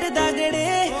मैं कट दागड़े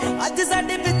अज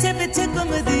साडे पिछे पिछे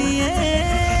घुमदी है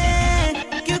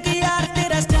क्योंकि यार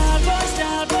तेरा स्टार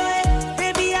बॉय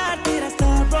बेबी यार तेरा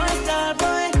स्टार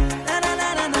बॉय ना ना ना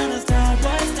ना ना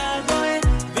स्टार बॉय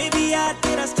बेबी यार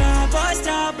तेरा star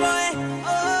boy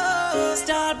oh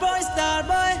star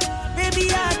boy baby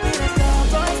यार तेरा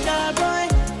स्टार बॉय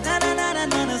ना ना ना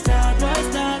ना ना स्टार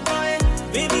बॉय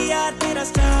बेबी यार तेरा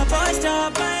स्टार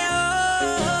बॉय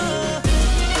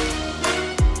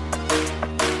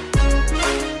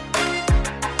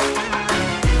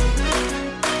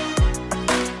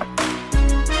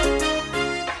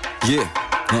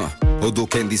oh ਉਦੋਂ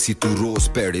ਕਹਿੰਦੀ ਸੀ ਤੂੰ ਰੋਜ਼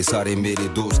ਪੈੜੇ ਸਾਰੇ ਮੇਰੇ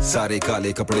ਦੋਸਤ ਸਾਰੇ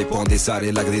ਕਾਲੇ ਕੱਪੜੇ ਪਾਉਂਦੇ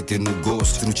ਸਾਰੇ ਲੱਗਦੇ ਤੈਨੂੰ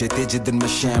ਗੋਸਟ ਤੂੰ ਚੇਤੇ ਜਿੱਦਨ ਮੈਂ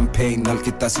ਸ਼ੈਂਪੇਨ ਨਾਲ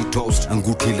ਕੀਤਾ ਸੀ ਟੋਸਟ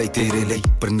ਅੰਗੂਠੀ ਲਈ ਤੇਰੇ ਲਈ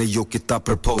ਪਰ ਨਹੀਂ ਉਹ ਕੀਤਾ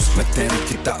ਪ੍ਰਪੋਜ਼ ਮੈਂ ਤੈਨੂੰ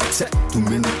ਕੀਤਾ ਅਕਸੈਪਟ ਤੂੰ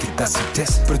ਮੈਨੂੰ ਕੀਤਾ ਸੀ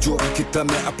ਟੈਸਟ ਪਰ ਜੋ ਕੀਤਾ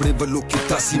ਮੈਂ ਆਪਣੇ ਵੱਲੋਂ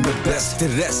ਕੀਤਾ ਸੀ ਮੈਂ ਬੈਸਟ ਤੇ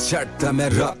ਰੈਸਟ ਛੱਡਦਾ ਮੈਂ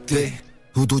ਰੱਬ ਤੇ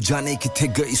ਉਦੋਂ ਜਾਣੇ ਕਿੱਥੇ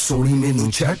ਗਈ ਸੋਹਣੀ ਮੈਨੂੰ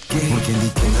ਛੱਡ ਕੇ ਹੁਣ ਕਹਿੰਦੀ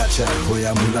ਕਿੰਨਾ ਚਿਰ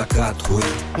ਹੋਇਆ ਮੁਲਾਕਾਤ ਹੋਈ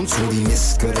ਹੁਣ ਸੋਹਣੀ ਮਿਸ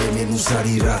ਕਰੇ ਮੈਨੂੰ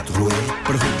ਸਾਰੀ ਰਾਤ ਰੋਏ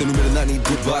ਪਰ ਹੁਣ ਤੈਨੂੰ ਮਿਲਣਾ ਨਹੀਂ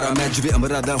ਦੁਬਾਰਾ ਮੈਂ ਜਿਵੇਂ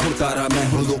ਅਮਰਾ ਦਾ ਹੁਣ ਤਾਰਾ ਮੈਂ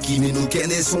ਹੁਣ ਲੋਕੀ ਮੈਨੂੰ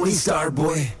ਕਹਿੰਦੇ ਸੋਹਣੀ ਸਟਾਰ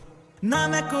ਬੋਏ ना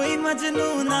मैं कोई मजनू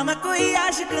ना मैं कोई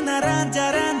आशिक ना रांझा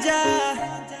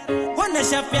हो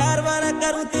नशा प्यार वाला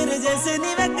करूं तेरे जैसे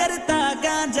नहीं मैं करता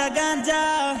गांजा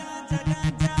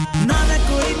ना मैं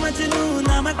कोई मजनू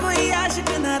ना मैं कोई आशिक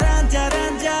ना रांझा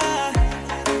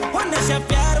हो नशा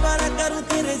प्यार वाला करूं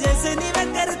तेरे जैसे नहीं मैं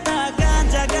करता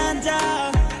गांजा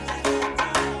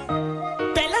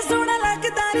पहला सोना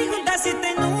लगदा नहीं हुंदा सी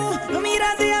तैनू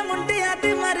मीरा दे मुंडियां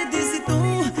ते मरदी सी तू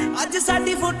अज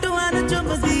साडी फोटोआं नु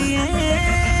चुमदी ऐ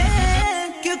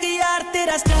क्योंकि यार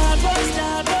तेरा स्टार बॉय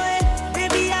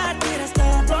बेबी यार तेरा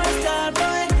स्टार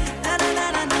बॉय ना ना ना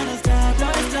ना ना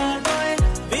स्टार बॉय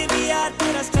बेबी यार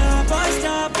तेरा star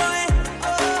boy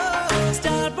oh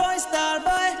star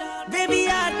boy baby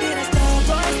यार तेरा स्टार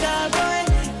बॉय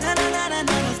ना ना ना ना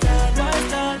ना स्टार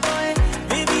बॉय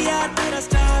बेबी यार तेरा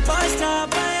star boy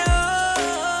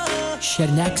oh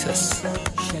Share Nexus.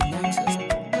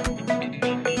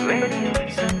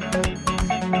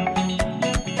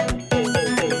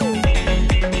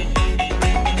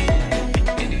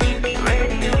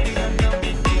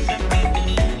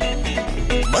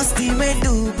 मस्ती में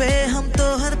डूबे हम तो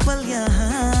हर पल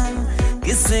यहाँ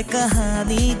किस्से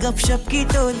कहानी गपशप की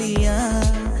टोलियां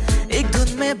एक धुन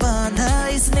में बांधा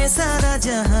इसने सारा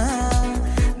जहां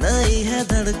नई है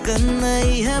धड़कन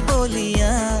नई है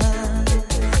बोलियां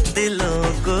दिलों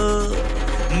को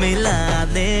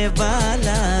मिलाने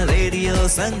वाला रेडियो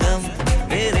संगम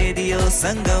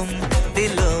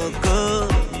दिलों को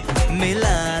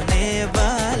मिलाने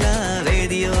वाला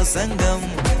रेडियो संगम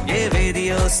ये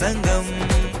रेडियो संगम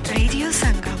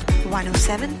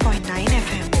 107.9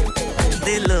 FM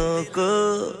दिलों को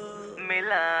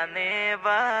मिलाने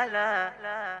वाला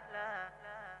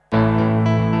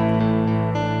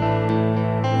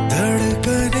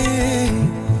धड़कने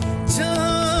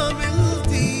जहाँ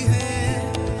मिलती है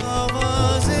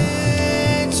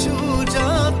आवाजें छू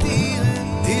जाती है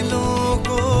दिलों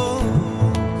को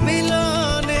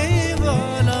मिलाने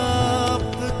वाला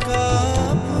आपका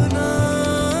अपना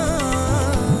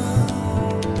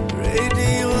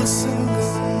radio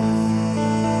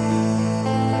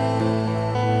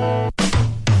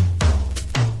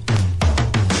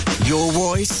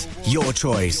Your voice, your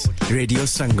choice. Radio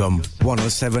Sangam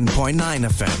 107.9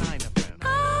 FM.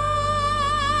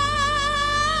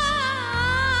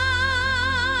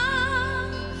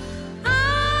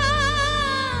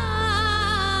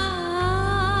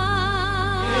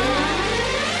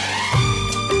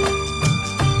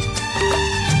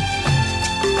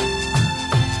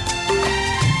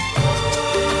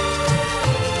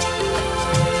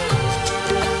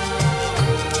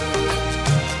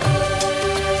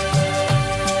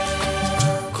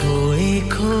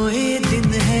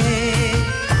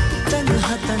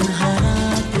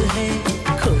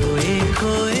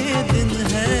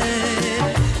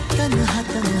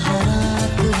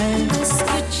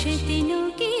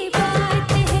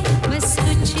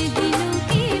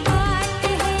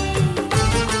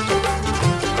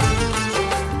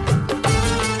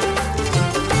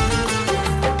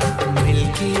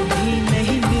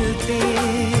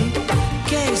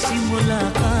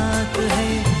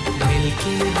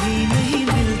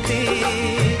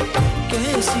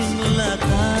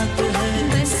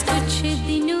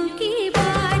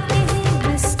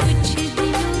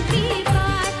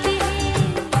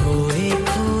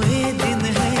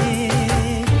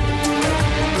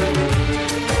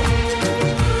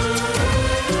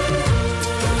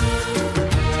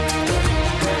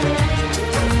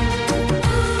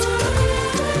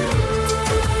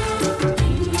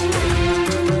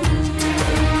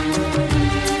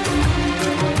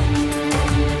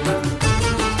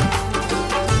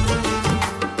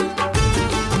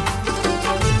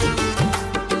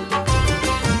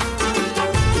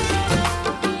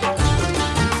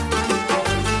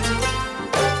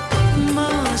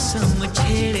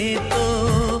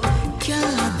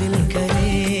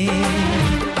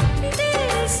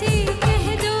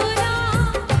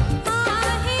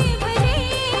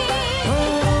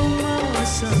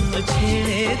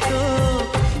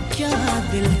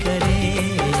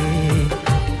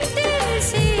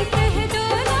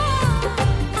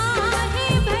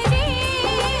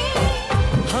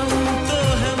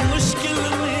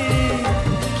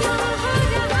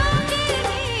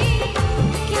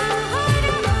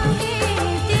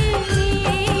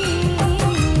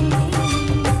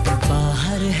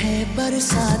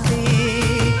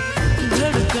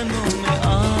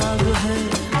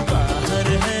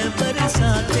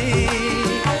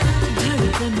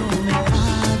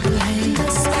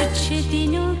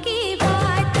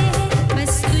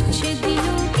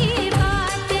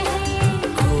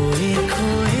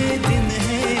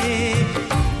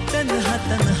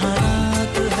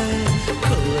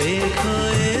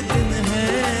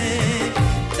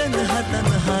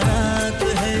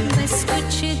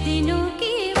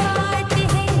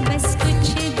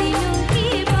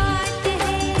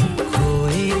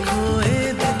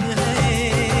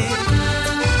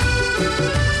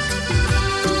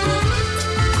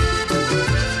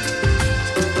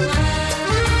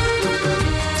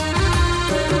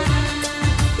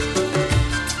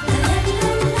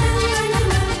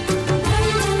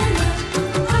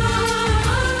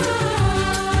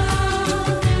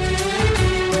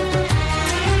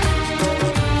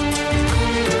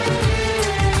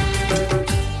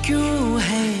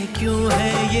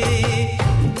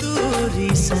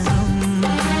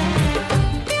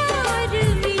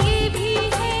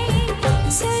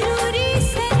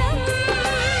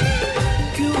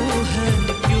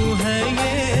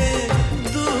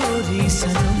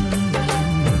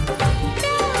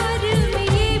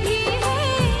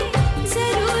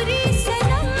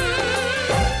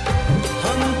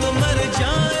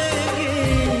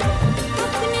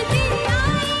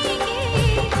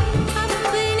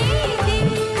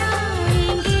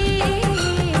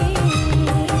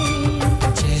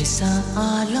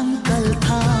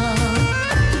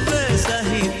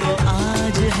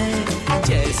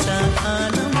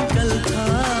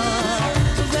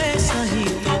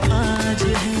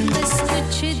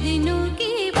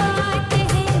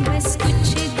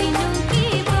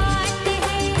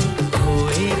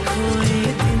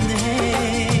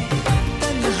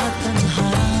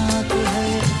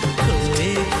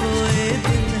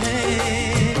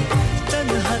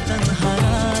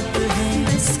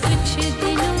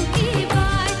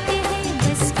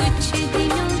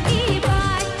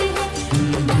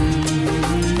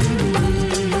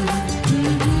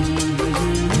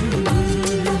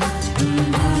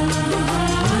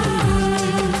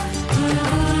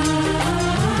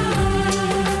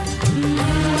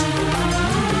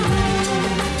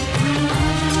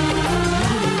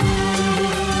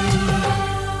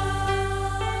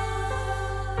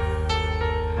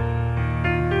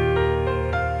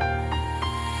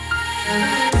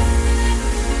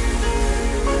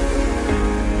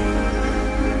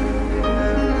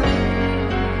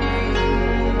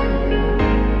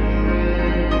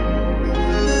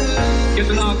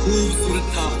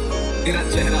 तेरा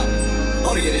चेहरा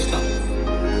और ये रिश्ता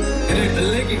तेरे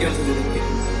डलने की क्या जरूरत थी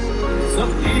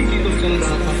सब ठीक ही तो चल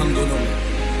रहा था हम दोनों में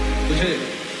तुझे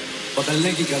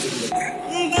बदलने की क्या जरूरत है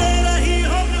दे रही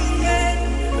हो तुमने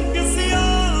किसी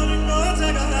और को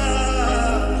जगह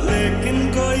लेकिन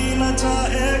कोई न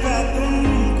चाहेगा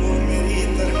तुमको मेरी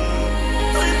तरह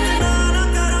तो इतना न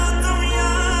करो तुम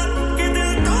यार कि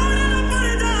दिल तोड़ना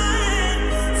पड़ जाए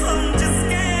हम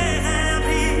जिसके हैं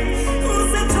अभी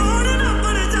उसे छोड़ना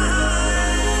पड़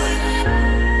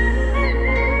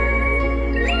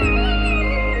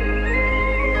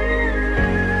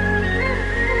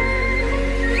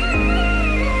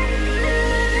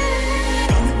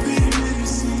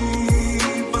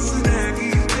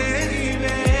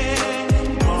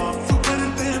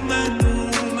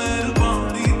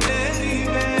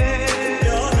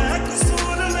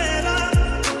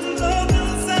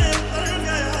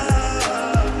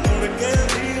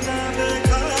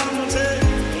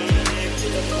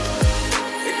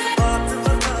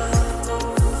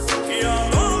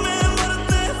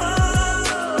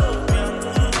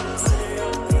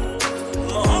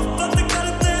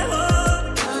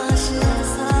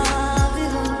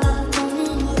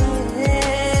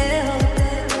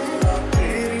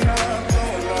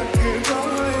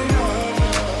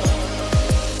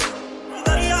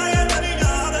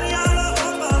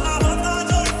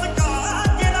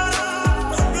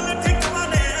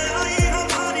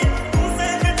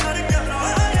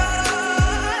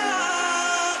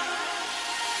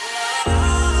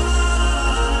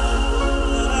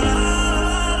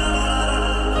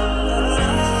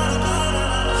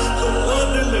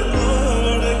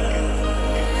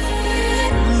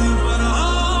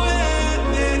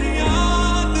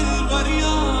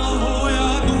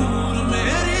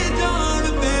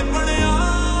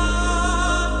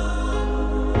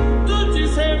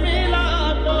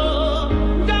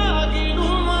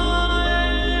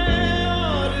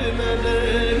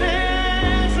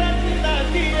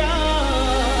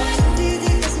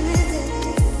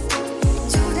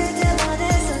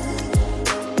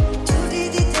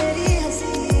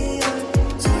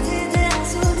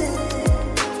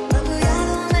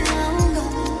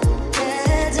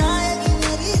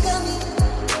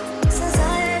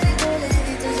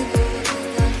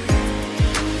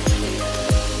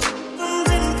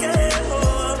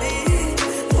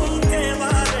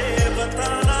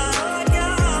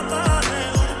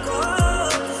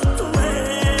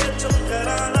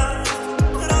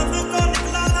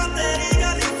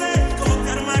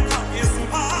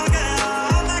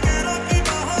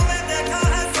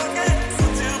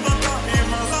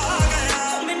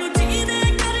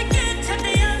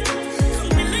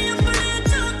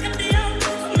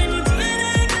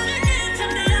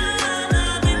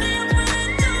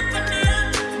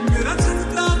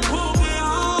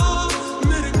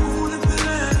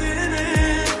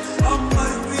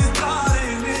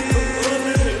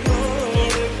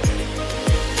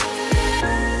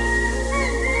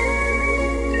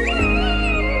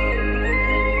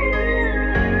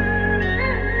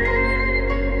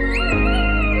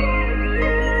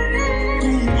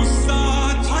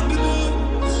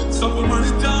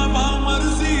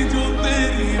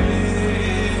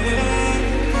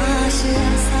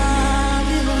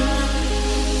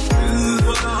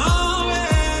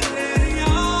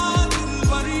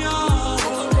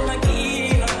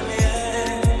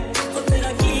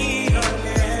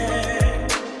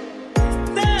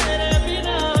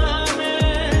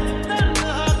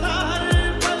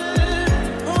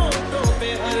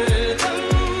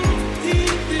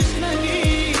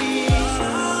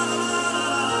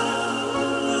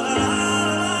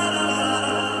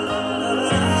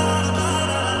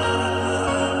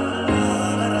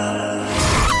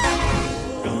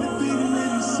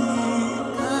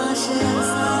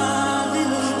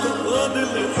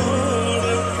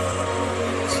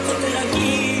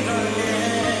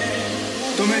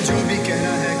तुम्हें जो भी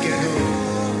कहना है कह दो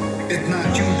इतना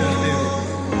क्यों डरते हो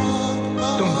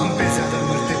तुम हम पे ज्यादा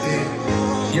मरते थे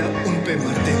या उन पे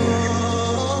मरते हो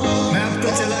मैं अब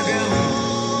तो चला गया हूं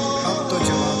अब तो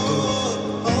जवाब दो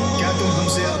क्या तुम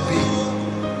हमसे अब भी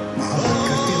मोहब्बत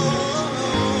करते हो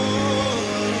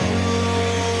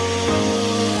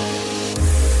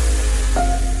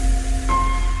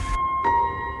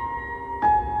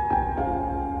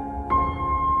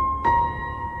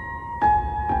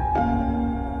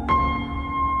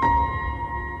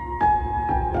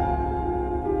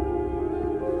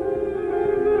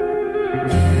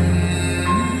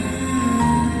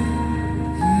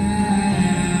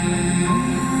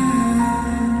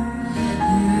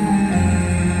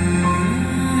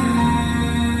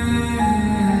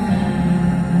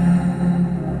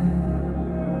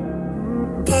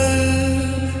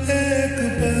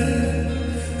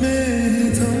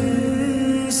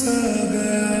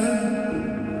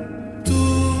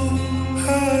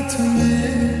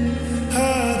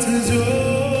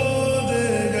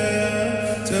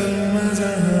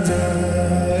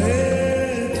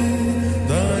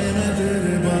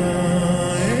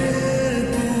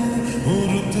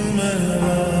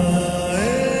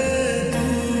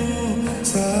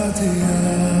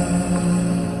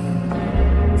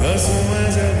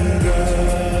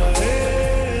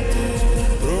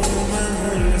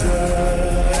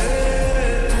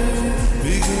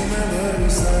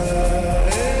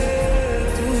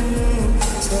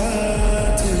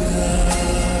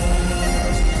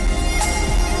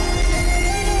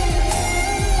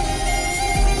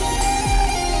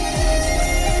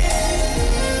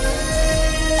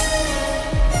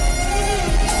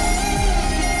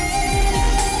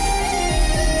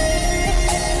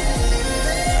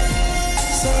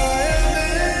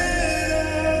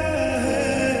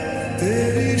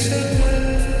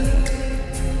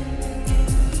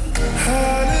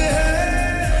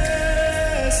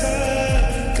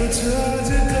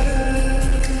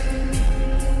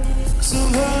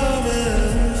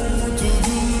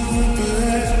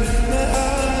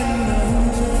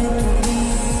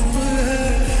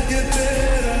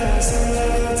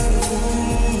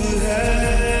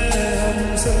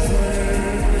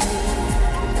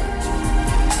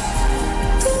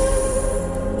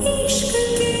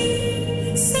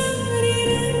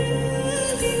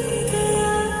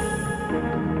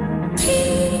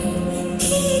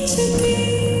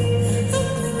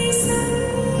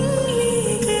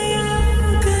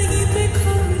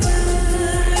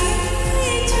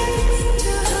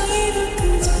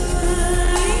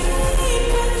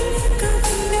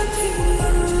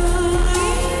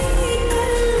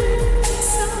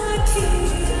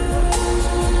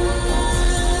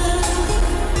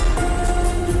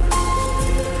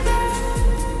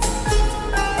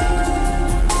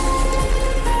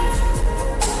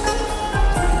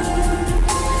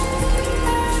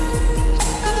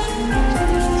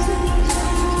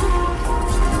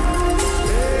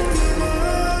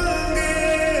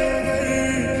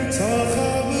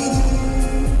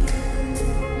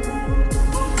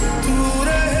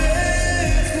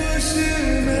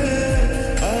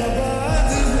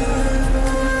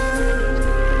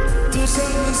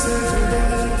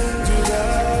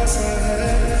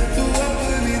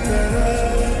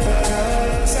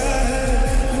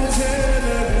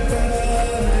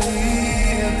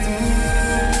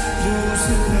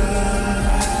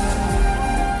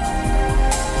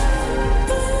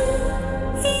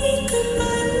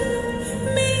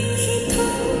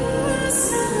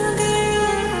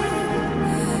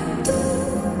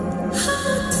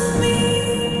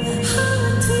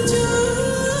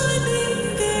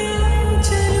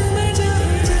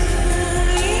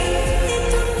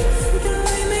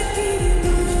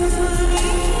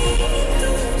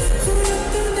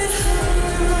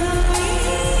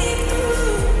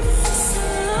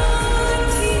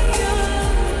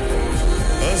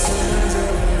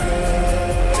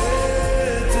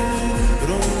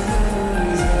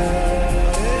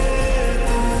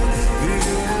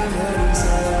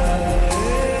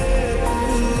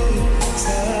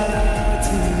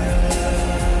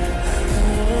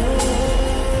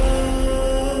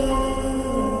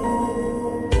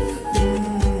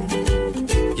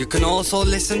Also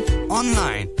listen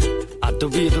online at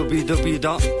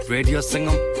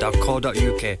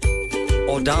www.radiosangam.co.uk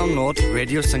or download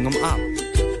Radio Sangam app.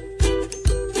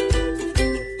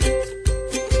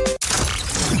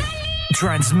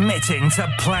 Transmitting to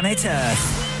planet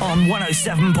Earth on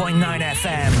 107.9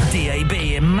 FM, DAB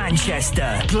in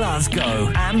Manchester,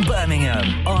 Glasgow and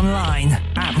Birmingham. Online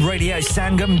at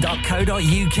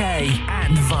radiosangam.co.uk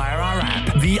and via our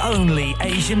app, the only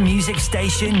Asian music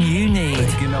station you need.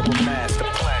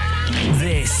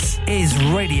 This is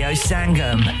Radio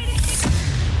Sangam.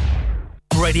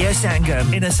 Radio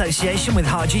Sangam in association with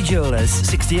Haji Jewellers,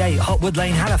 68 Hotwood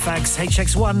Lane, Halifax,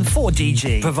 HX1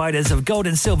 4DG. Providers of gold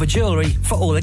and silver jewellery for all